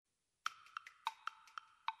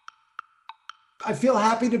I feel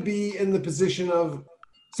happy to be in the position of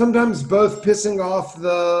sometimes both pissing off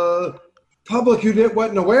the public who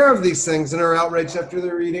wasn't aware of these things and are outraged after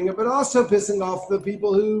they're reading it, but also pissing off the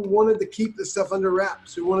people who wanted to keep this stuff under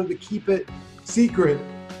wraps, who wanted to keep it secret.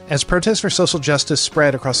 As protests for social justice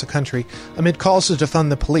spread across the country, amid calls to defund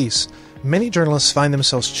the police, many journalists find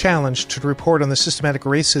themselves challenged to report on the systematic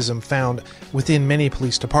racism found within many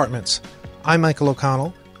police departments. I'm Michael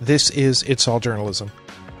O'Connell. This is It's All Journalism.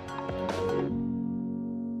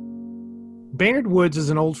 Baynard Woods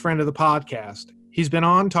is an old friend of the podcast. He's been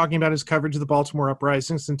on talking about his coverage of the Baltimore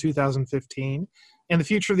uprisings in 2015 and the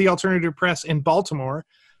future of the alternative press in Baltimore.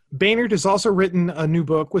 Baynard has also written a new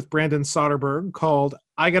book with Brandon Soderberg called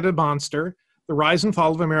I Got a Monster, The Rise and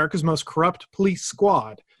Fall of America's Most Corrupt Police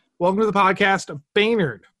Squad. Welcome to the podcast,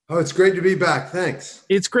 Baynard. Oh, it's great to be back. Thanks.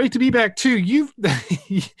 It's great to be back, too. You've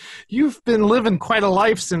been living quite a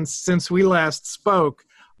life since we last spoke.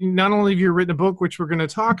 Not only have you written a book, which we're going to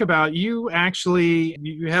talk about, you had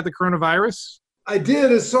the coronavirus? I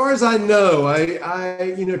did, as far as I know.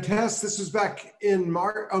 I Tess, this was back in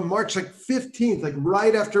March 15th,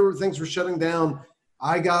 right after things were shutting down.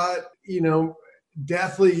 I got,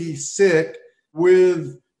 deathly sick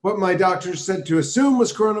with what my doctors said to assume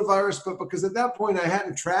was coronavirus, but because at that point I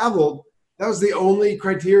hadn't traveled, that was the only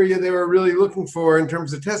criteria they were really looking for in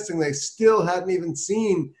terms of testing. They still hadn't even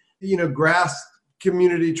seen, grasped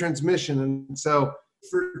community transmission. And so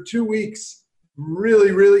for 2 weeks,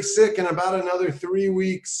 really, really sick, and about another 3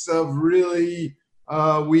 weeks of really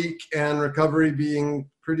weak and recovery being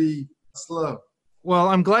pretty slow. Well,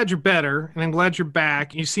 I'm glad you're better, and I'm glad you're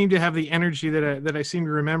back. You seem to have the energy that I seem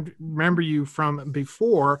to remember you from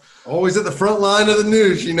before. Always at the front line of the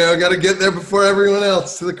news, got to get there before everyone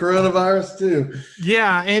else to the coronavirus too.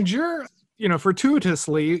 Yeah, and you're,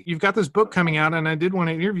 fortuitously, you've got this book coming out, and I did want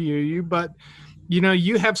to interview you, but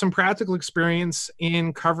you have some practical experience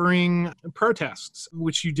in covering protests,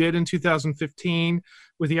 which you did in 2015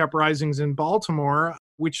 with the uprisings in Baltimore,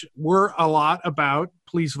 which were a lot about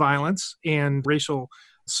police violence and racial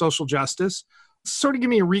social justice. Sort of give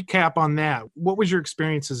me a recap on that. What was your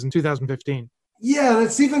experiences in 2015? Yeah, and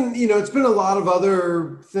it's even, it's been a lot of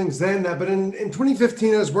other things than that. But in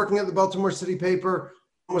 2015, I was working at the Baltimore City paper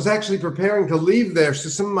and was actually preparing to leave there. So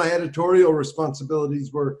some of my editorial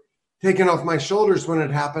responsibilities were taken off my shoulders when it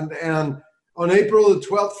happened. And on April the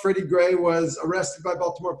 12th, Freddie Gray was arrested by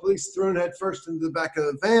Baltimore police, thrown headfirst into the back of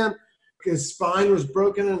the van. His spine was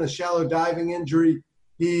broken and a shallow diving injury.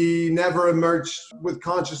 He never emerged with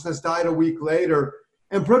consciousness, died a week later.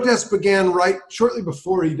 And protests began shortly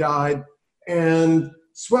before he died and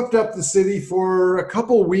swept up the city for a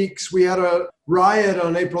couple weeks. We had a riot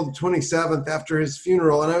on April the 27th after his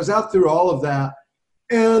funeral, and I was out through all of that.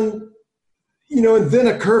 And and then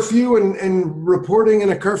a curfew and reporting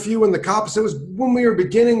in a curfew, and the cops, it was when we were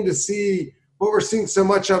beginning to see what we're seeing so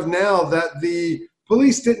much of now, that the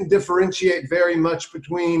police didn't differentiate very much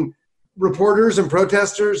between reporters and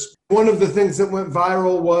protesters. One of the things that went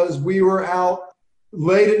viral was we were out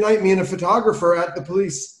late at night, me and a photographer, at the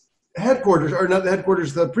police headquarters, or not the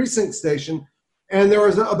headquarters, the precinct station. And there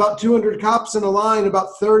was about 200 cops in a line,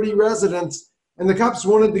 about 30 residents. And the cops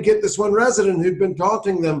wanted to get this one resident who'd been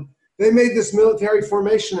taunting them. They made this military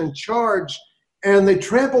formation and charge, and they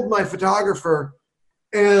trampled my photographer.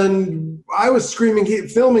 And I was screaming,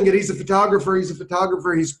 filming it, he's a photographer,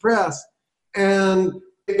 he's press. And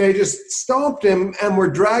they just stomped him and were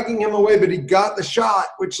dragging him away, but he got the shot,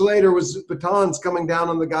 which later was batons coming down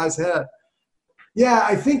on the guy's head. Yeah,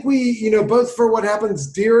 I think we, both for what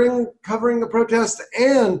happens during covering the protest,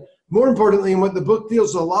 and more importantly, and what the book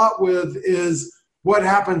deals a lot with, is what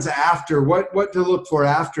happens after, what to look for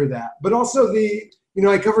after that. But also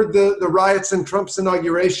I covered the riots and Trump's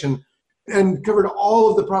inauguration and covered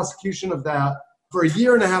all of the prosecution of that for a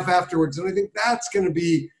year and a half afterwards. And I think that's going to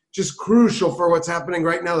be just crucial for what's happening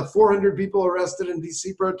right now. The 400 people arrested in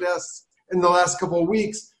DC protests in the last couple of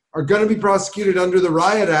weeks are going to be prosecuted under the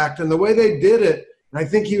Riot Act. And the way they did it, and I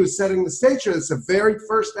think he was setting the stage for this, the very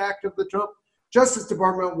first act of the Trump Justice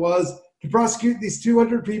Department was to prosecute these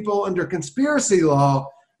 200 people under conspiracy law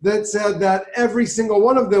that said that every single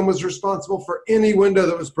one of them was responsible for any window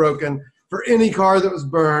that was broken, for any car that was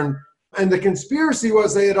burned. And the conspiracy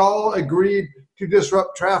was they had all agreed to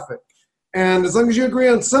disrupt traffic. And as long as you agree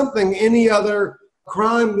on something, any other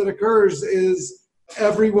crime that occurs is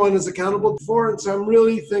everyone is accountable for. And so I'm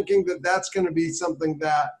really thinking that that's going to be something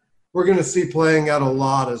that we're going to see playing out a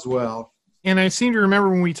lot as well. And I seem to remember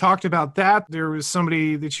when we talked about that, there was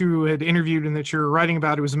somebody that you had interviewed and that you were writing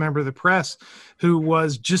about who was a member of the press who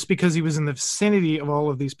was, just because he was in the vicinity of all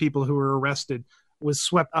of these people who were arrested, was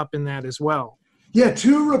swept up in that as well. Yeah,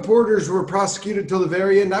 two reporters were prosecuted till the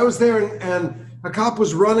very end. I was there, and a cop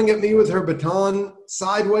was running at me with her baton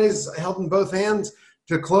sideways, held in both hands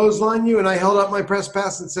to clothesline you. And I held up my press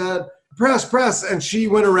pass and said, "Press, press." And she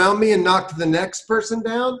went around me and knocked the next person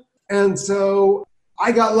down. And so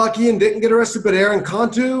I got lucky and didn't get arrested. But Aaron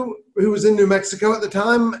Cantu, who was in New Mexico at the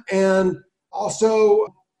time, and also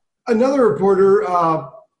another reporter,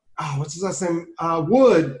 what's his last name?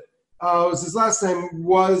 Wood, was his last name,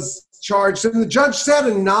 was charged. And the judge said,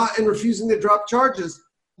 in refusing to drop charges,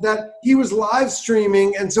 that he was live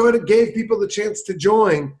streaming, and so it gave people the chance to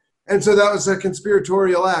join. And so that was a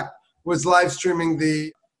conspiratorial act, was live streaming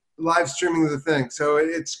the thing. So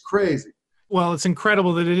it's crazy. Well, it's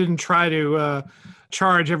incredible that it didn't try to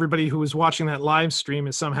charge everybody who was watching that live stream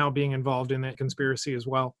as somehow being involved in that conspiracy as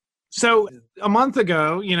well. So a month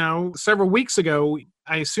ago, several weeks ago,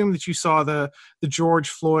 I assume that you saw the George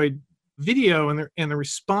Floyd video and the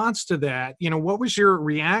response to that. What was your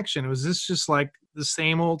reaction? Was this just like the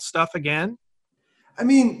same old stuff again? I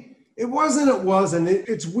mean, it wasn't.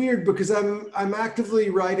 It's weird because I'm actively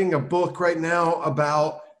writing a book right now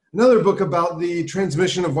another book about the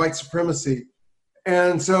transmission of white supremacy.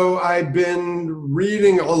 And so I've been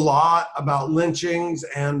reading a lot about lynchings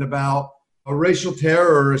and about racial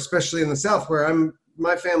terror, especially in the South, where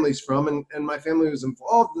my family's from, and my family was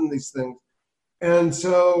involved in these things. And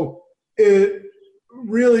so it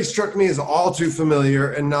really struck me as all too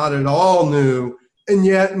familiar and not at all new, and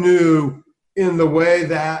yet new in the way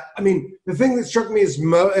that, the thing that struck me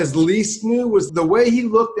as least new was the way he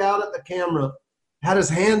looked out at the camera, had his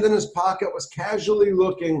hand in his pocket, was casually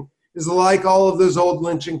looking, is like all of those old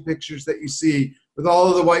lynching pictures that you see with all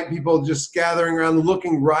of the white people just gathering around,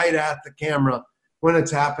 looking right at the camera when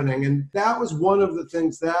it's happening. And that was one of the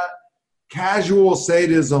things, that casual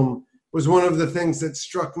sadism was one of the things that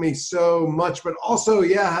struck me so much. But also,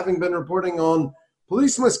 having been reporting on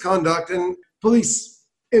police misconduct and police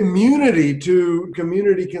immunity to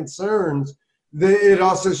community concerns, it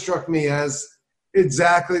also struck me as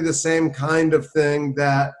exactly the same kind of thing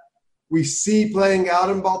that we see playing out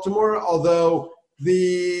in Baltimore, although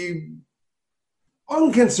the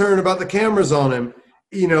unconcern about the cameras on him,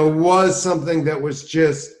 was something that was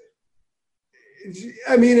just,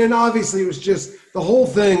 and obviously it was just the whole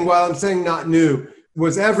thing, while I'm saying not new,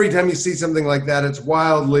 was every time you see something like that, it's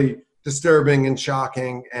wildly disturbing and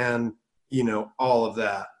shocking and, all of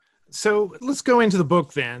that. So let's go into the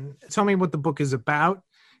book then. Tell me what the book is about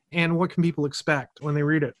and what can people expect when they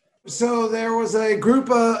read it. So there was a group,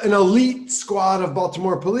 an elite squad of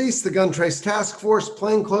Baltimore police, the Gun Trace Task Force,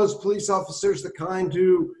 plainclothes police officers, the kind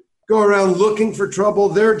who go around looking for trouble.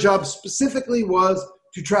 Their job specifically was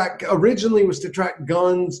to track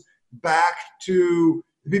guns back to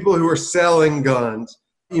the people who were selling guns.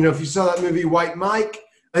 If you saw that movie White Mike,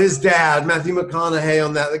 his dad, Matthew McConaughey,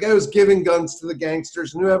 on that, the guy who was giving guns to the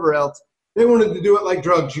gangsters and whoever else, they wanted to do it like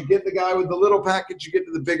drugs. You get the guy with the little package, you get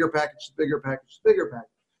to the bigger package, the bigger package, the bigger package.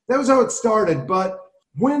 That was how it started. But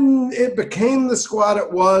when it became the squad it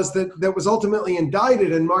was that was ultimately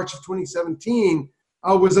indicted in March of 2017,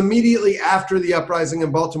 was immediately after the uprising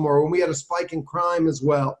in Baltimore, when we had a spike in crime as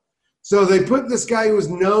well. So they put this guy who was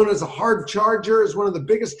known as a hard charger, as one of the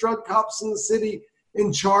biggest drug cops in the city,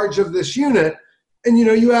 in charge of this unit. And,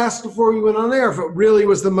 you asked before we went on air if it really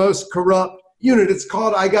was the most corrupt unit. It's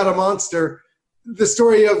called I Got a Monster, the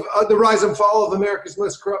story of the rise and fall of America's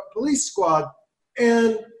most corrupt police squad.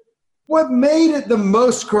 And what made it the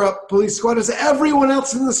most corrupt police squad is everyone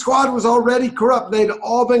else in the squad was already corrupt. They'd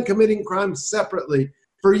all been committing crimes separately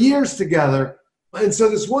for years together. And so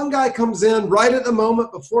this one guy comes in right at the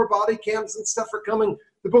moment before body cams and stuff are coming.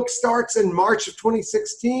 The book starts in March of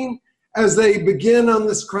 2016 as they begin on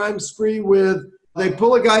this crime spree they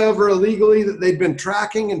pull a guy over illegally that they'd been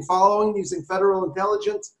tracking and following using federal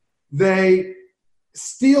intelligence. They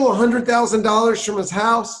steal $100,000 from his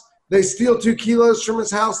house. They steal 2 kilos from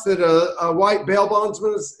his house that a white bail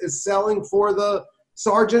bondsman is selling for the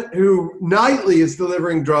sergeant, who nightly is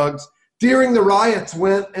delivering drugs. During the riots,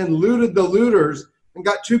 went and looted the looters and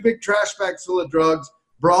got 2 big trash bags full of drugs,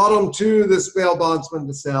 brought them to this bail bondsman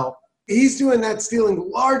to sell. He's doing that,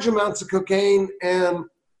 stealing large amounts of cocaine and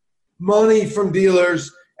money from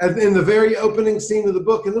dealers in the very opening scene of the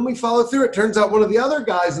book. And then we follow through. It turns out one of the other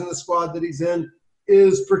guys in the squad that he's in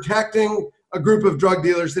is protecting a group of drug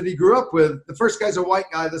dealers that he grew up with. The first guy's a white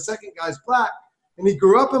guy. The second guy's black. And he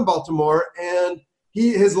grew up in Baltimore, and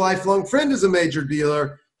his lifelong friend is a major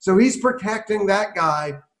dealer. So he's protecting that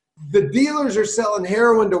guy. The dealers are selling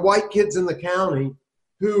heroin to white kids in the county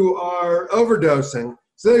who are overdosing.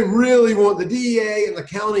 So they really want, the DEA and the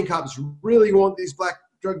county cops really want these black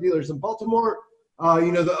drug dealers in Baltimore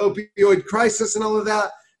the opioid crisis and all of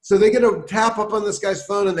that. So they get a tap up on this guy's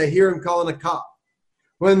phone and they hear him calling a cop.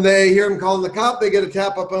 When they hear him calling the cop, they get a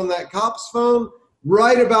tap up on that cop's phone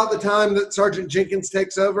right about the time that Sergeant Jenkins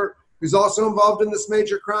takes over, who's also involved in this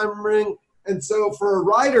major crime ring. And so for a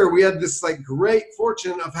writer, we had this like great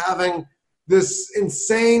fortune of having this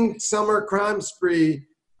insane summer crime spree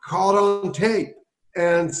caught on tape.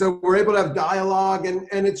 And so we're able to have dialogue, and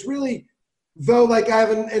it's really, though, like I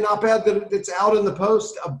have an op-ed that's out in the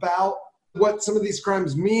Post about what some of these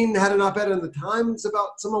crimes mean, had an op-ed in the Times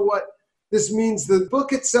about some of what this means. The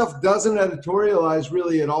book itself doesn't editorialize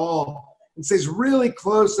really at all. It stays really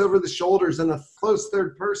close over the shoulders in a close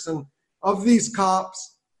third person of these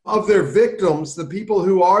cops, of their victims, the people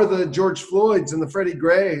who are the George Floyds and the Freddie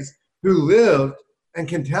Grays who lived and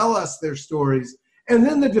can tell us their stories. And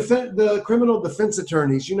then the criminal defense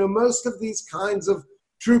attorneys. Most of these kinds of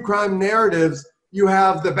true crime narratives, you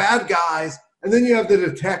have the bad guys and then you have the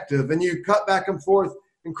detective, and you cut back and forth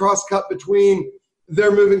and cross-cut between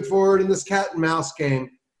they're moving forward in this cat and mouse game.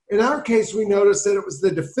 In our case, we noticed that it was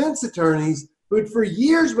the defense attorneys who had for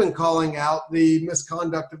years been calling out the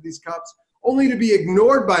misconduct of these cops, only to be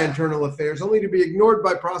ignored by internal affairs, only to be ignored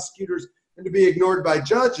by prosecutors, and to be ignored by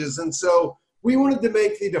judges. And so we wanted to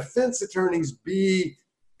make the defense attorneys be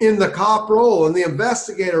in the cop role and the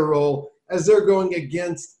investigator role as they're going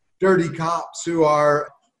against dirty cops who are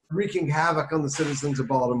wreaking havoc on the citizens of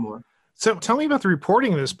Baltimore. So tell me about the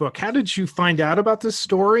reporting of this book. How did you find out about this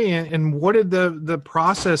story, and what did the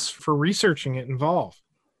process for researching it involve?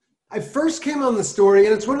 I first came on the story,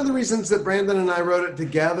 and it's one of the reasons that Brandon and I wrote it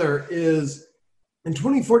together, is in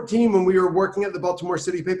 2014, when we were working at the Baltimore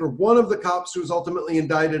City paper, one of the cops who was ultimately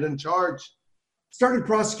indicted and charged started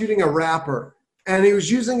prosecuting a rapper. And he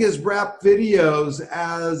was using his rap videos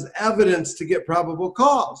as evidence to get probable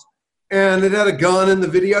cause. And it had a gun in the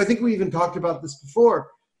video. I think we even talked about this before.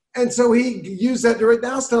 And so he used that to raid the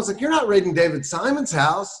house. And I was like, you're not raiding David Simon's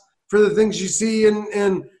house for the things you see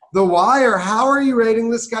in The Wire. How are you raiding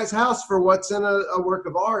this guy's house for what's in a work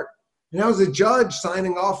of art? And I was a judge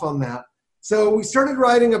signing off on that. So we started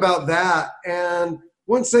writing about that. And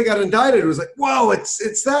once they got indicted, it was like, whoa, it's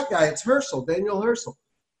that guy. It's Herschel, Daniel Herschel.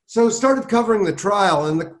 So started covering the trial.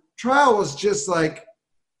 And the trial was just like,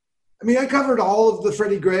 I covered all of the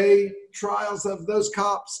Freddie Gray trials of those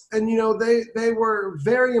cops. And, they were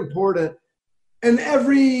very important. And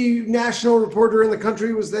every national reporter in the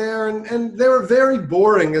country was there. And they were very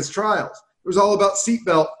boring as trials. It was all about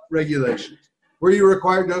seatbelt regulations. Were you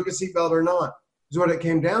required to hook a seatbelt or not? Is what it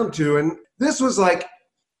came down to. And this was like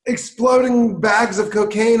exploding bags of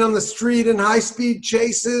cocaine on the street and high-speed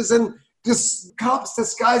chases and just cops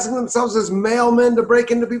disguising themselves as mailmen to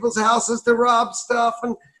break into people's houses to rob stuff.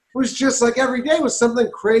 And it was just like every day was something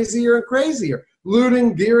crazier and crazier.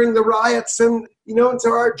 Looting during the riots. And, and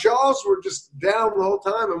so our jaws were just down the whole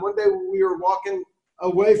time. And one day we were walking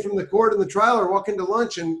away from the court and the trial or walking to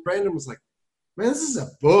lunch, and Brandon was like, man, this is a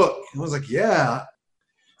book. And I was like, yeah.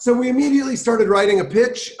 So we immediately started writing a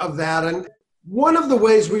pitch of that. And one of the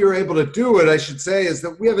ways we were able to do it, I should say, is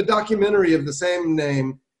that we have a documentary of the same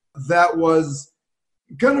name that was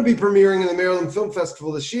going to be premiering in the Maryland Film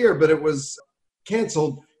Festival this year, but it was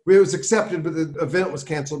canceled. It was accepted, but the event was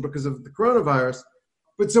canceled because of the coronavirus.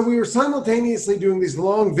 But so we were simultaneously doing these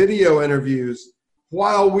long video interviews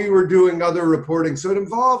while we were doing other reporting. So it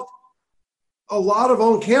involved a lot of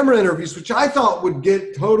on-camera interviews, which I thought would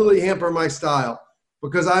totally hamper my style,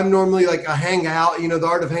 because I'm normally like a hangout, the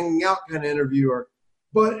art of hanging out kind of interviewer.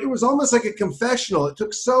 But it was almost like a confessional. It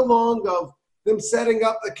took so long of them setting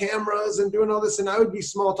up the cameras and doing all this, and I would be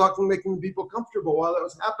small talking, making people comfortable while that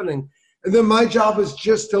was happening. And then my job was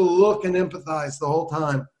just to look and empathize the whole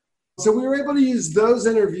time. So we were able to use those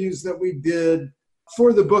interviews that we did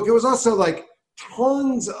for the book. It was also like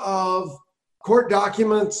tons of court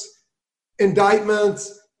documents,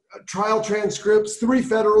 indictments, trial transcripts, 3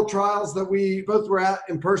 federal trials that we both were at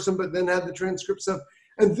in person, but then had the transcripts of,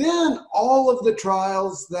 and then all of the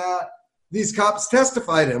trials that these cops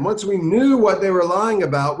testified in. Once we knew what they were lying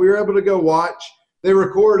about, we were able to go watch. They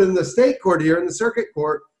record in the state court here, in the circuit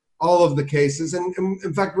court, all of the cases. And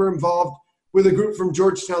in fact, we're involved with a group from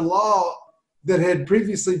Georgetown Law that had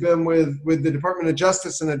previously been with the Department of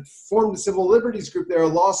Justice and had formed a civil liberties group there, a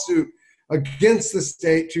lawsuit against the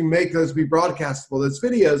state to make those be broadcastable. Those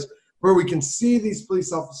videos where we can see these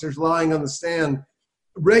police officers lying on the stand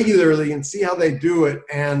regularly and see how they do it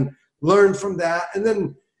and learn from that. And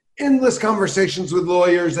then endless conversations with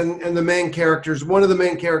lawyers and the main characters. One of the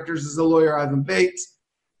main characters is the lawyer, Ivan Bates.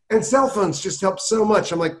 And cell phones just help so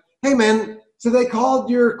much. I'm like, hey man, so they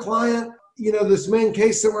called your client, this main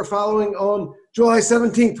case that we're following on July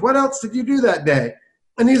 17th. What else did you do that day?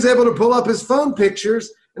 And he's able to pull up his phone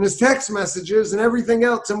pictures and his text messages and everything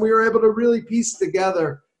else. And we were able to really piece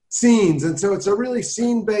together scenes. And so it's a really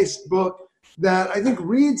scene-based book that I think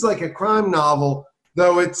reads like a crime novel,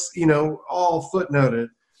 though it's, all footnoted.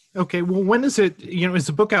 Okay. Well, when is it, is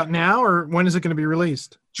the book out now, or when is it going to be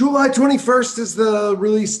released? July 21st is the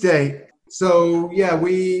release date. So yeah,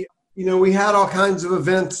 we had all kinds of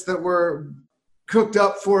events that were cooked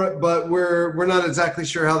up for it, but we're not exactly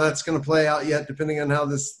sure how that's going to play out yet, depending on how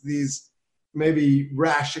these maybe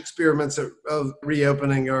rash experiments of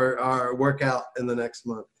reopening or work out in the next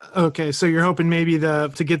month. Okay, so you're hoping maybe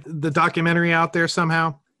to get the documentary out there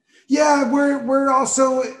somehow? Yeah, we're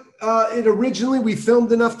also originally we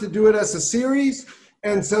filmed enough to do it as a series,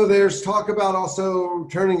 and so there's talk about also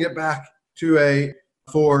turning it back to a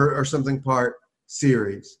 4 or something part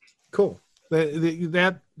series. Cool.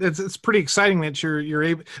 It's pretty exciting that you're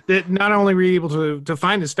able, that not only were you able to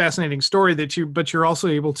find this fascinating story but you're also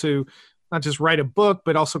able to not just write a book,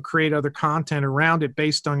 but also create other content around it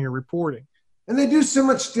based on your reporting. And they do so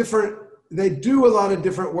much different. They do a lot of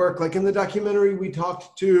different work. Like in the documentary, we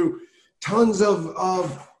talked to tons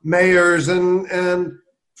of mayors and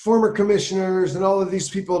former commissioners and all of these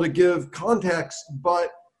people to give context, but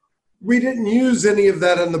we didn't use any of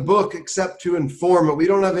that in the book except to inform it. We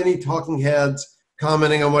don't have any talking heads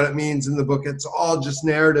commenting on what it means in the book. It's all just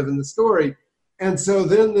narrative in the story. And so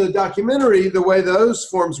then the documentary, the way those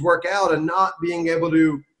forms work out and not being able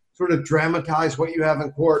to sort of dramatize what you have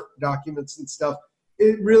in court documents and stuff,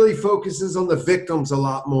 it really focuses on the victims a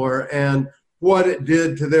lot more and what it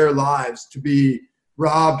did to their lives to be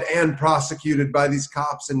robbed and prosecuted by these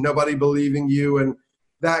cops and nobody believing you and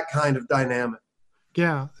that kind of dynamic.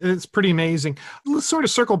 Yeah, it's pretty amazing. Let's sort of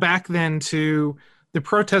circle back then to the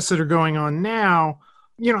protests that are going on now.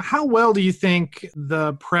 How well do you think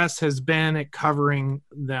the press has been at covering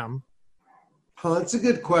them? That's a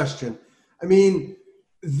good question. I mean,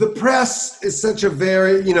 the press is such a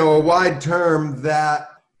very, a wide term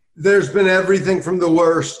that there's been everything from the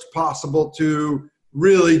worst possible to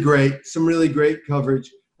some really great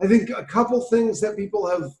coverage. I think a couple things that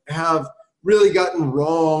people have really gotten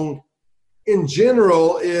wrong in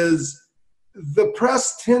general is the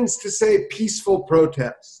press tends to say peaceful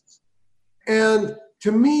protests. And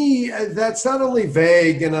to me, that's not only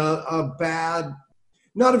vague and a bad,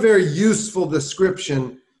 not a very useful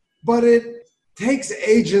description, but it takes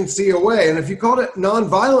agency away. And if you called it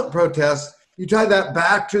nonviolent protest, you tie that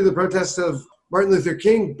back to the protests of Martin Luther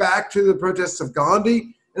King, back to the protests of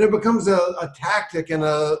Gandhi, and it becomes a tactic and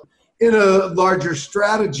in a larger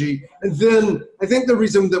strategy. And then I think the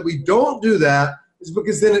reason that we don't do that is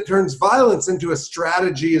because then it turns violence into a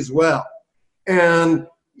strategy as well. And,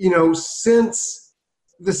 since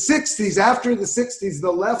the 60s, after the 60s,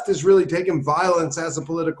 the left has really taken violence as a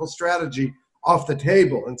political strategy off the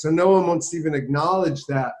table. And so no one wants to even acknowledge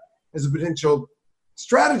that as a potential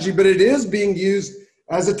strategy, but it is being used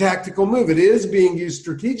as a tactical move. It is being used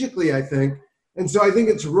strategically, I think. And so I think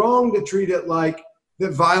it's wrong to treat it like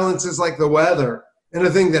that violence is like the weather and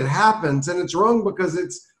a thing that happens. And it's wrong because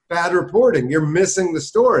it's bad reporting. You're missing the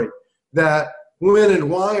story that when and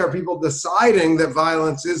why are people deciding that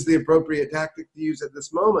violence is the appropriate tactic to use at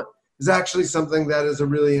this moment is actually something that is a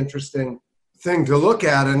really interesting thing to look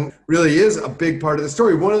at and really is a big part of the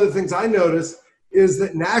story. One of the things I noticed is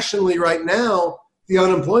that nationally right now, the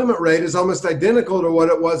unemployment rate is almost identical to what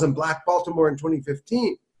it was in Black Baltimore in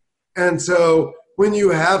 2015. And so when you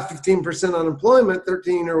have 15% unemployment,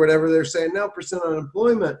 13 or whatever they're saying now percent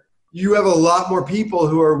unemployment, you have a lot more people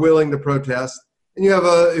who are willing to protest. And you have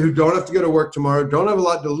who don't have to go to work tomorrow, don't have a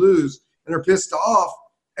lot to lose, and are pissed off,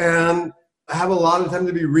 and have a lot of time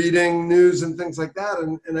to be reading news and things like that.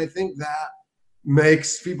 And I think that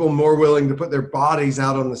makes people more willing to put their bodies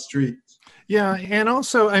out on the streets. Yeah, and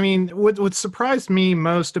also, I mean, what surprised me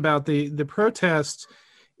most about the protests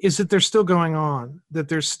is that they're still going on, that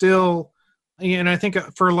they're still, and I think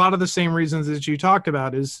for a lot of the same reasons that you talked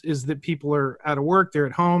about is that people are out of work, they're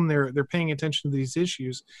at home, they're paying attention to these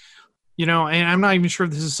issues. And I'm not even sure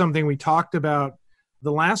if this is something we talked about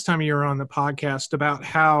the last time you were on the podcast about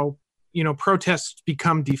how, protests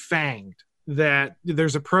become defanged, that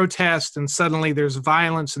there's a protest and suddenly there's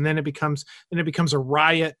violence and then it becomes a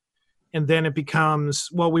riot. And then it becomes,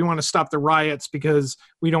 well, we want to stop the riots because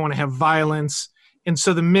we don't want to have violence. And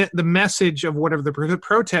so the message of whatever the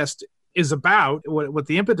protest is about, what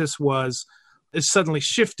the impetus was, is suddenly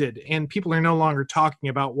shifted, and people are no longer talking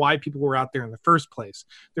about why people were out there in the first place.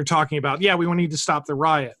 They're talking about, we need to stop the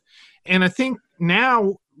riot. And I think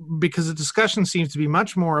now, because the discussion seems to be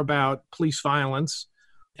much more about police violence,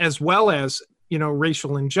 as well as,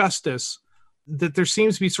 racial injustice, that there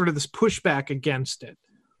seems to be sort of this pushback against it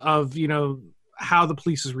of, how the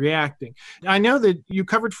police is reacting. I know that you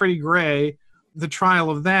covered Freddie Gray, the trial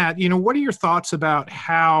of that. What are your thoughts about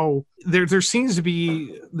how there seems to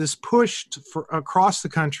be this push across the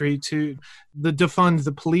country to the defund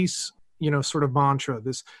the police, sort of mantra,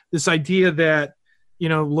 this idea that,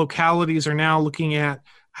 localities are now looking at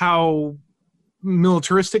how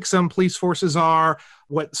militaristic some police forces are,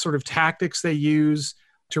 what sort of tactics they use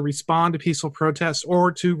to respond to peaceful protests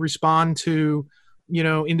or to respond to,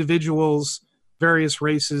 individuals, various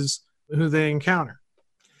races who they encounter.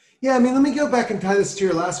 Yeah, let me go back and tie this to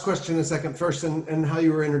your last question a second first and how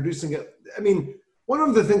you were introducing it. One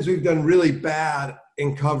of the things we've done really bad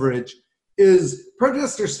in coverage is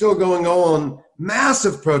protests are still going on,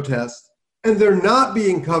 massive protests, and they're not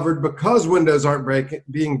being covered because windows aren't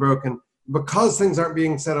being broken, because things aren't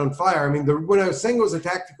being set on fire. When I was saying it was a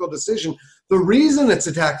tactical decision, the reason it's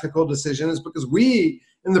a tactical decision is because we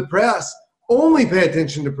in the press only pay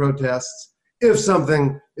attention to protests if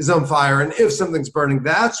something is on fire and if something's burning.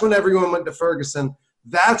 That's when everyone went to Ferguson.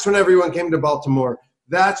 That's when everyone came to Baltimore.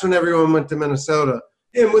 That's when everyone went to Minnesota.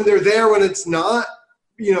 And when they're there, when it's not,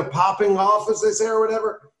 popping off, as they say, or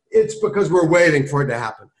whatever, it's because we're waiting for it to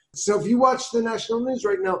happen. So if you watch the national news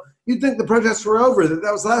right now, you'd think the protests were over,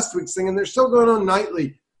 that was last week's thing, and they're still going on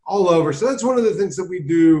nightly all over. So that's one of the things that we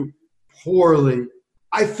do poorly.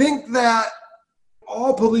 I think that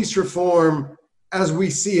all police reform, as we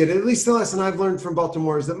see it, at least the lesson I've learned from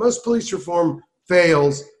Baltimore, is that most police reform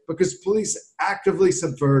fails because police actively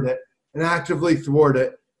subvert it and actively thwart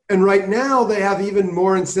it. And right now they have even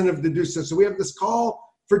more incentive to do so. So we have this call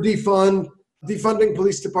for defunding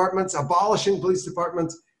police departments, abolishing police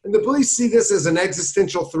departments, and the police see this as an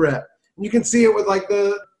existential threat. And you can see it with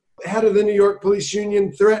the head of the New York Police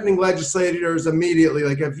Union threatening legislators immediately.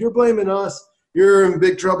 If you're blaming us, you're in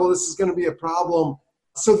big trouble. This is going to be a problem.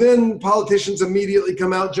 So then politicians immediately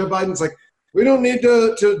come out. Joe Biden's like, we don't need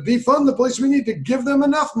to defund the police. We need to give them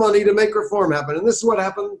enough money to make reform happen. And this is what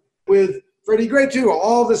happened with Freddie Gray, too.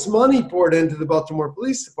 All this money poured into the Baltimore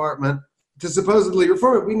Police Department to supposedly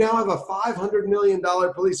reform it. We now have a $500 million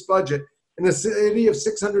police budget in a city of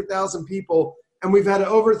 600,000 people. And we've had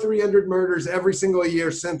over 300 murders every single year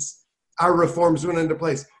since our reforms went into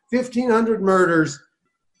place. 1,500 murders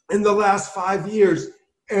in the last 5 years.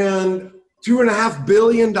 And $2.5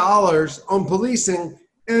 billion on policing,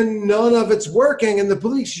 and none of it's working. And the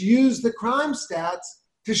police use the crime stats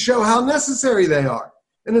to show how necessary they are.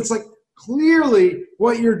 And it's clearly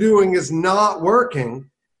what you're doing is not working.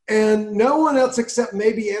 And no one else except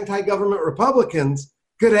maybe anti-government Republicans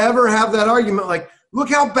could ever have that argument. Look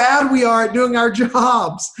how bad we are at doing our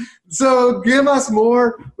jobs. So give us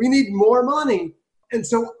more. We need more money. And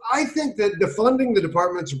so I think that defunding the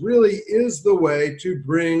departments really is the way to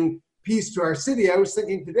bring peace to our city. I was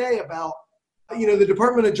thinking today about, the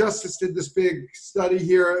Department of Justice did this big study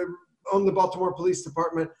here on the Baltimore Police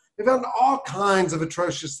Department. They found all kinds of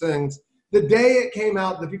atrocious things. The day it came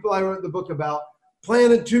out, the people I wrote the book about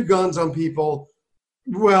planted 2 guns on people.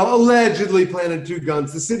 Well, allegedly planted 2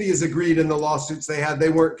 guns. The city has agreed in the lawsuits they had. They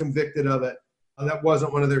weren't convicted of it. That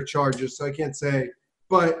wasn't one of their charges, so I can't say.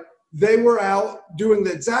 But they were out doing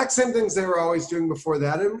the exact same things they were always doing before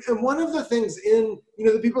that. And one of the things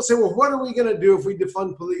the people say, well, what are we going to do if we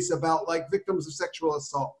defund police about victims of sexual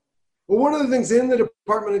assault? Well, one of the things in the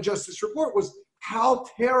Department of Justice report was how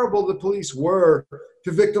terrible the police were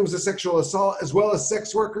to victims of sexual assault, as well as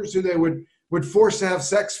sex workers who they would force to have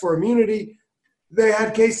sex for immunity. They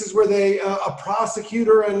had cases where a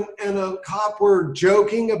prosecutor and a cop were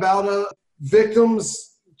joking about a victim's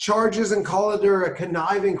charges and called her a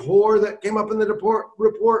conniving whore that came up in the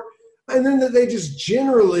report. And then that they just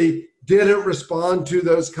generally didn't respond to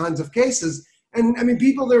those kinds of cases. And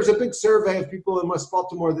there's a big survey of people in West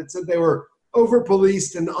Baltimore that said they were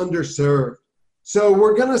over-policed and underserved. So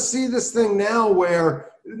we're going to see this thing now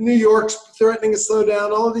where New York's threatening a slowdown.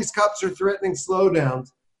 All of these cops are threatening slowdowns.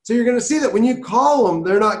 So you're going to see that when you call them,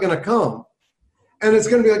 they're not going to come. And it's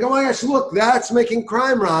going to be oh my gosh, look, that's making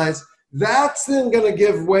crime rise. That's then going to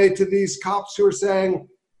give way to these cops who are saying,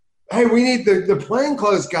 hey, we need the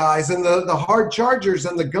plainclothes guys and the hard chargers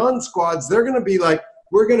and the gun squads. They're going to be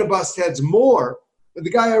we're going to bust heads more. But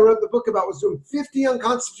the guy I wrote the book about was doing 50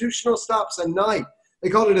 unconstitutional stops a night. They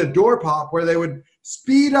called it a door pop, where they would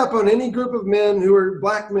speed up on any group of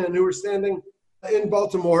black men who were standing in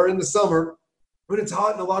Baltimore in the summer when it's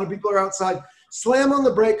hot and a lot of people are outside, slam on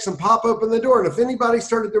the brakes and pop open the door. And if anybody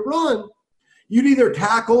started to run, you'd either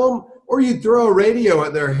tackle them or you'd throw a radio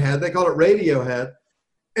at their head. They called it radio head.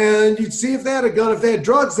 And you'd see if they had a gun. If they had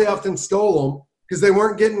drugs, they often stole them because they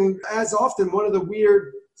weren't getting as often. One of the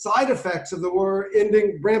weird side effects of the war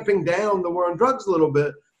ending, ramping down the war on drugs a little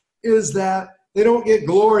bit, is that they don't get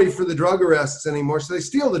glory for the drug arrests anymore. So they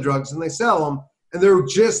steal the drugs and they sell them, and they're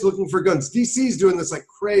just looking for guns. DC's doing this like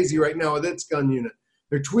crazy right now with its gun unit.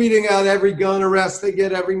 They're tweeting out every gun arrest they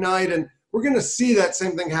get every night, and we're going to see that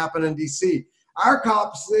same thing happen in DC. Our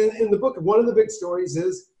cops in the book, one of the big stories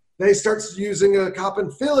is they start using a cop in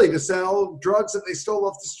Philly to sell drugs that they stole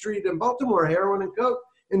off the street in Baltimore, heroin and coke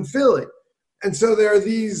in Philly. And so there are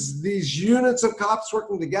these units of cops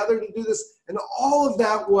working together to do this. And all of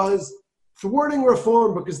that was thwarting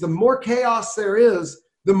reform, because the more chaos there is,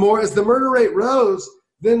 the more, as the murder rate rose,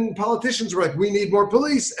 then politicians were like, we need more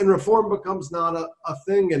police, and reform becomes not a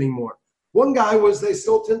thing anymore. One guy they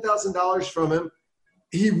stole $10,000 from him.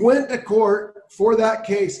 He went to court for that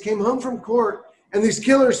case, came home from court, and these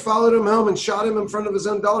killers followed him home and shot him in front of his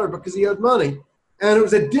own daughter because he owed money. And it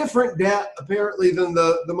was a different debt, apparently, than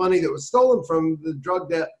the money that was stolen from the drug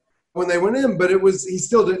debt when they went in. But he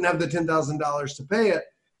still didn't have the $10,000 to pay it.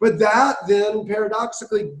 But that then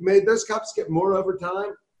paradoxically made those cops get more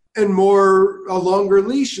overtime and a longer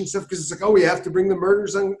leash and stuff, because it's like, oh, we have to bring the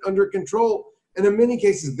murders under control. And in many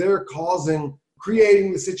cases, they're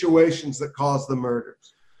creating the situations that cause the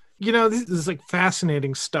murders. You know, this is like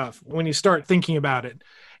fascinating stuff when you start thinking about it.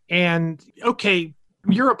 And okay,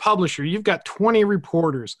 you're a publisher. You've got 20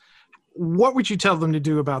 reporters. What would you tell them to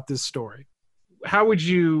do about this story? How would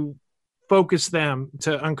you focus them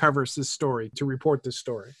to uncover this story, to report this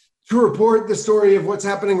story? To report the story of what's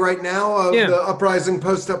happening right now, of the uprising,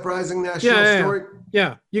 post-uprising national story?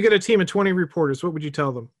 Yeah. You get a team of 20 reporters. What would you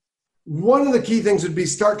tell them? One of the key things would be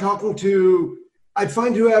start talking to, I'd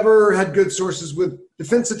find whoever had good sources with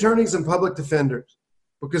defense attorneys and public defenders,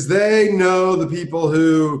 because they know the people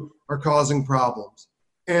who are causing problems.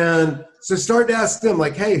 And so start to ask them,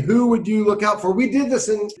 like, hey, who would you look out for? We did this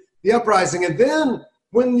in the uprising. And then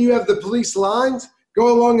when you have the police lines,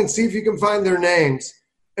 go along and see if you can find their names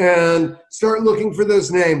and start looking for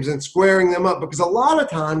those names and squaring them up. Because a lot of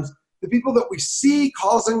times the people that we see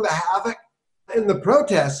causing the havoc in the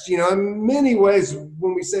protests, in many ways,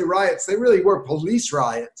 when we say riots, they really were police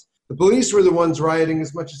riots. The police were the ones rioting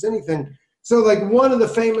as much as anything. So like one of the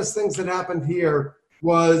famous things that happened here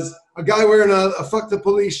was a guy wearing a fuck the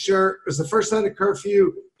police shirt. It was the first night of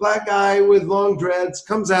curfew. Black guy with long dreads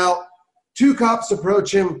comes out. Two cops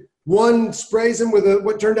approach him. One sprays him with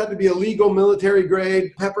what turned out to be illegal military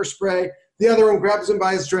grade pepper spray. The other one grabs him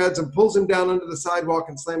by his dreads and pulls him down onto the sidewalk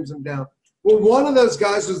and slams him down. Well, one of those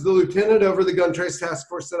guys was the lieutenant over the gun trace task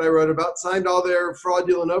force that I wrote about, signed all their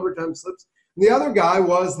fraudulent overtime slips. And the other guy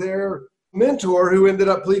was their mentor, who ended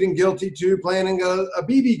up pleading guilty to planning a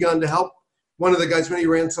BB gun to help one of the guys when he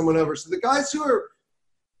ran someone over. So the guys who are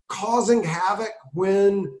causing havoc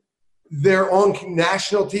when they're on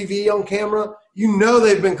national TV on camera,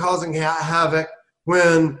 they've been causing havoc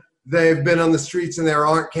when they've been on the streets and there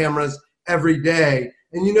aren't cameras every day.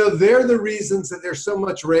 And they're the reasons that there's so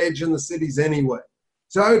much rage in the cities anyway.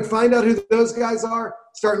 So I would find out who those guys are,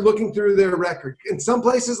 start looking through their record. In some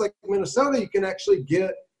places like Minnesota, you can actually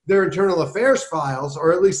get their internal affairs files,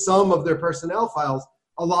 or at least some of their personnel files.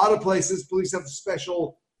 A lot of places, police have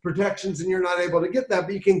special protections and you're not able to get that,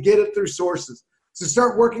 but you can get it through sources. So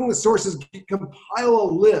start working the sources, compile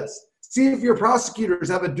a list. See if your prosecutors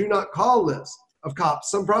have a do not call list of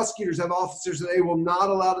cops. Some prosecutors have officers that they will not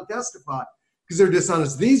allow to testify because they're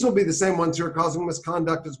dishonest. These will be the same ones who are causing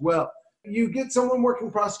misconduct as well. You get someone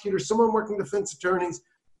working prosecutors, someone working defense attorneys,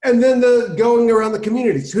 and then the going around the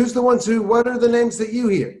communities. Who's the ones what are the names that you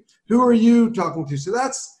hear? Who are you talking to? So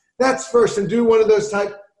that's first, and do one of those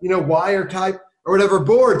type, wire type or whatever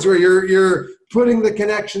boards where you're putting the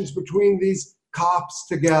connections between these cops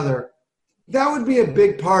together. That would be a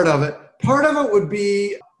big part of it. Part of it would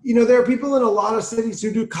be, there are people in a lot of cities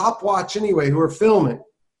who do cop watch anyway, who are filming.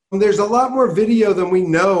 And there's a lot more video than we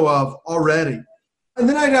know of already. And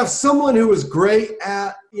then I'd have someone who was great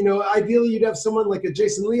at, ideally you'd have someone like a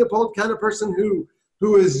Jason Leopold kind of person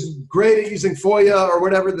who is great at using FOIA or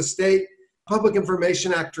whatever the state Public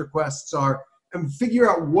Information Act requests are, and figure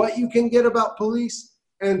out what you can get about police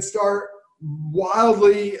and start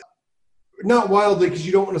not wildly because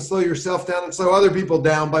you don't want to slow yourself down and slow other people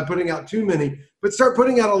down by putting out too many, but start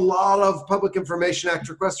putting out a lot of Public Information Act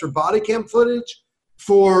requests for body cam footage,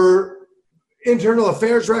 for internal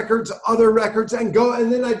affairs records, other records, and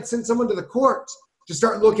then I'd send someone to the courts to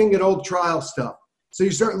start looking at old trial stuff. So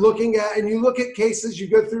you start looking at, and you look at cases, you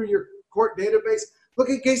go through your court database, look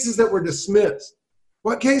at cases that were dismissed.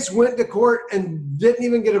 What case went to court and didn't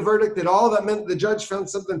even get a verdict at all? That meant the judge found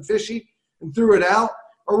something fishy and threw it out.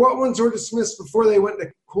 Or what ones were dismissed before they went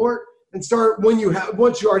to court and start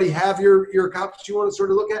once you already have your cops you want to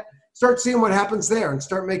sort of look at, start seeing what happens there and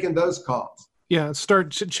start making those calls. Yeah,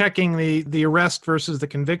 start checking the arrest versus the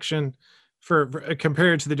conviction for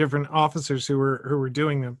compared to the different officers who were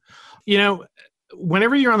doing them. You know,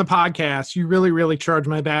 whenever you're on the podcast, you really, really charge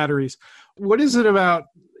my batteries. What is it about,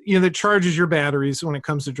 that charges your batteries when it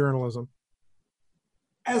comes to journalism?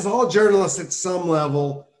 As all journalists at some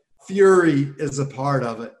level, fury is a part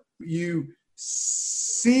of it. You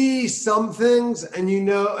see some things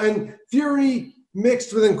and fury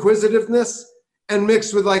mixed with inquisitiveness and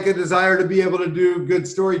mixed with like a desire to be able to do good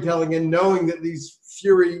storytelling and knowing that these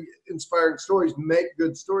fury inspiring stories make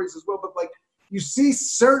good stories as well. But like you see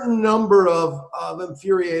certain number of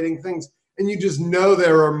infuriating things and you just know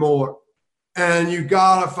there are more and you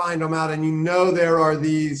gotta find them out and there are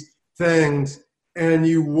these things and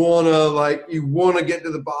you wanna get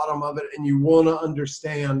to the bottom of it and you wanna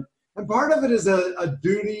understand. And part of it is a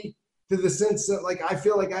duty to the sense that like I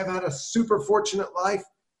feel like I've had a super fortunate life.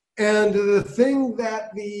 And the thing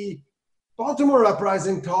that the Baltimore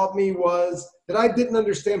uprising taught me was that I didn't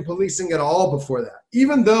understand policing at all before that.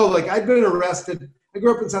 Even though like I'd been arrested, I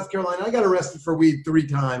grew up in South Carolina, I got arrested for weed 3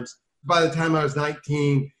 times by the time I was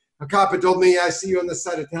 19. A cop had told me, I see you on this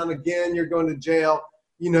side of town again, you're going to jail.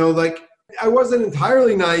 Like I wasn't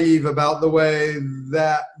entirely naive about the way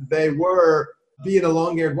that they were being a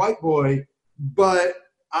long-haired white boy, but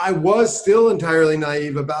I was still entirely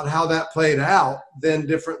naive about how that played out then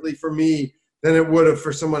differently for me than it would have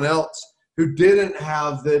for someone else who didn't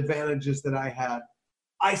have the advantages that I had.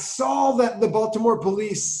 I saw that the Baltimore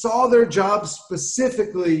police saw their job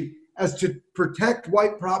specifically as to protect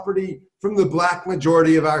white property from the black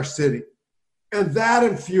majority of our city. And that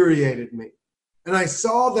infuriated me. And I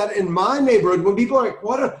saw that in my neighborhood, when people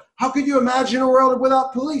are like, how could you imagine a world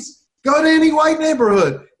without police? Go to any white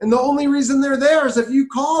neighborhood. And the only reason they're there is if you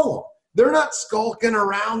call them. They're not skulking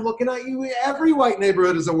around looking at you. Every white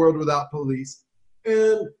neighborhood is a world without police.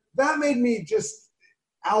 And that made me just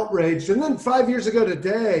outraged. And then 5 years ago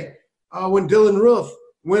today, when Dylan Roof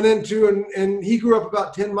went into, and he grew up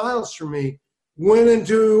about 10 miles from me, went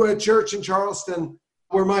into a church in Charleston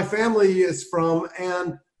where my family is from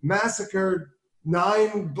and massacred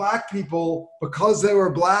 9 black people because they were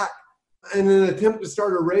black in an attempt to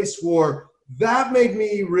start a race war. That made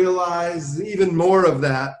me realize even more of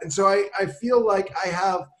that. And so I feel like I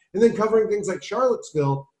have, and then covering things like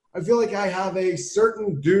Charlottesville, I feel like I have a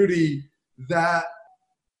certain duty that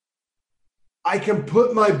I can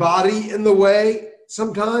put my body in the way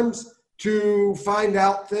sometimes to find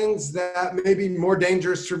out things that may be more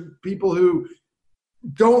dangerous for people who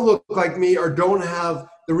don't look like me or don't have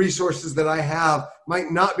the resources that I have,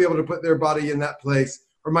 might not be able to put their body in that place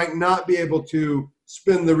or might not be able to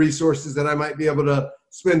spend the resources that I might be able to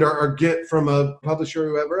spend or get from a publisher or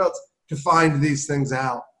whoever else to find these things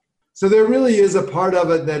out. So there really is a part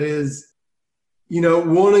of it that is,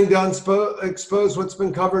 wanting to expose what's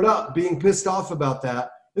been covered up, being pissed off about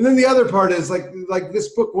that. And then the other part is like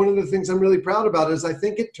this book, one of the things I'm really proud about is I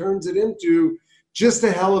think it turns it into just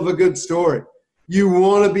a hell of a good story. You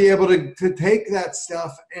want to be able to take that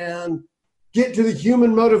stuff and get to the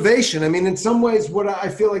human motivation. I mean, in some ways, what I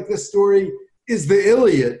feel like this story is the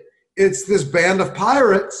Iliad. It's this band of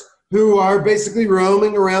pirates who are basically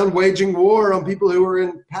roaming around waging war on people who are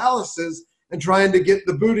in palaces and trying to get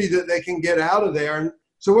the booty that they can get out of there. And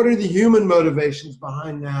so what are the human motivations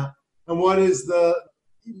behind that? And what is the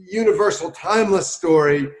universal timeless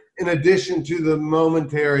story in addition to the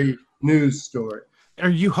momentary news story? Are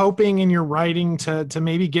you hoping in your writing to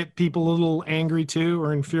maybe get people a little angry too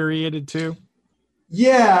or infuriated too?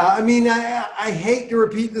 Yeah, I mean, I hate to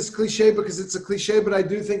repeat this cliche because it's a cliche, but I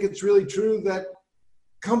do think it's really true that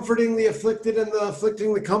comforting the afflicted and the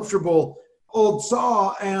afflicting the comfortable, old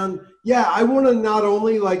saw. And yeah, I want to not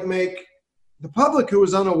only make the public who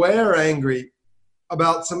is unaware angry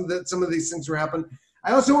about some of these things were happening.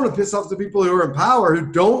 I also want to piss off the people who are in power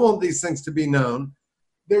who don't want these things to be known.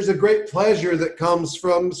 There's a great pleasure that comes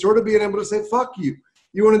from sort of being able to say, fuck you.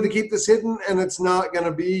 You wanted to keep this hidden and it's not going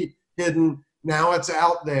to be hidden. Now it's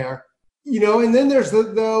out there, and then there's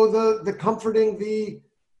the comforting the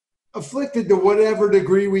afflicted to whatever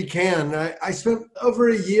degree we can. I spent over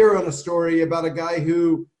a year on a story about a guy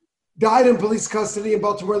who died in police custody in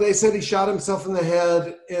Baltimore. They said he shot himself in the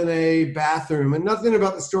head in a bathroom and nothing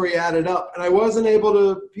about the story added up. And I wasn't able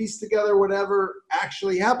to piece together whatever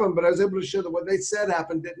actually happened, but I was able to show that what they said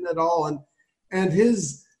happened didn't at all. And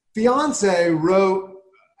his fiance wrote,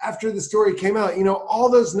 after the story came out, all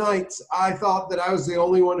those nights I thought that I was the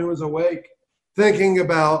only one who was awake thinking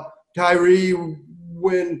about Tyree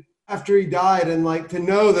after he died, and to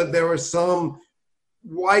know that there was some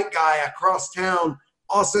white guy across town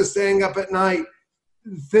also staying up at night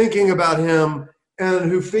thinking about him,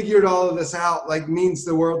 and who figured all of this out, like, means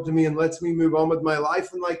the world to me and lets me move on with my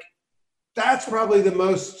life. And like, that's probably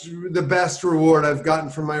the best reward I've gotten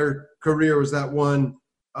from my career, was that one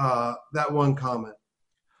comment.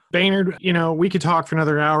 Baynard, we could talk for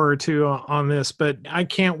another hour or two on this, but I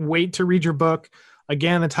can't wait to read your book.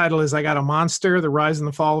 Again, the title is I Got a Monster, The Rise and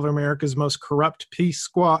the Fall of America's Most Corrupt Police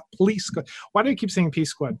Squad. Why do I keep saying Peace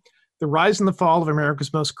Squad? The Rise and the Fall of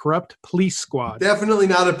America's Most Corrupt Police Squad. Definitely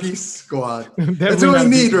not a peace squad. That's what we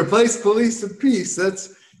need. Replace police with peace.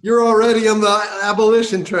 You're already on the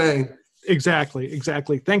abolition train. Exactly.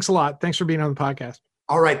 Thanks a lot. Thanks for being on the podcast.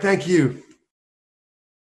 All right. Thank you.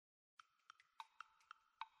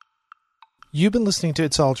 You've been listening to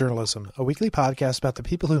It's All Journalism, a weekly podcast about the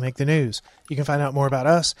people who make the news. You can find out more about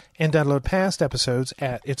us and download past episodes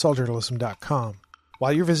at itsalljournalism.com.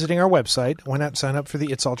 While you're visiting our website, why not sign up for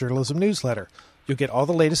the It's All Journalism newsletter? You'll get all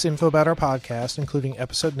the latest info about our podcast, including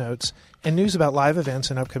episode notes and news about live events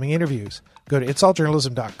and upcoming interviews. Go to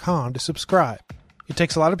itsalljournalism.com to subscribe. It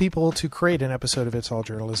takes a lot of people to create an episode of It's All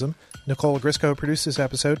Journalism. Nicole Grisco produced this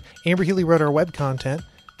episode, Amber Healy wrote our web content,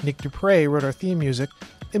 Nick Dupre wrote our theme music,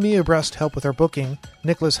 Emilia Brust helped with our booking,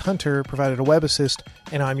 Nicholas Hunter provided a web assist,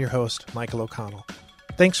 and I'm your host, Michael O'Connell.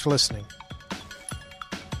 Thanks for listening.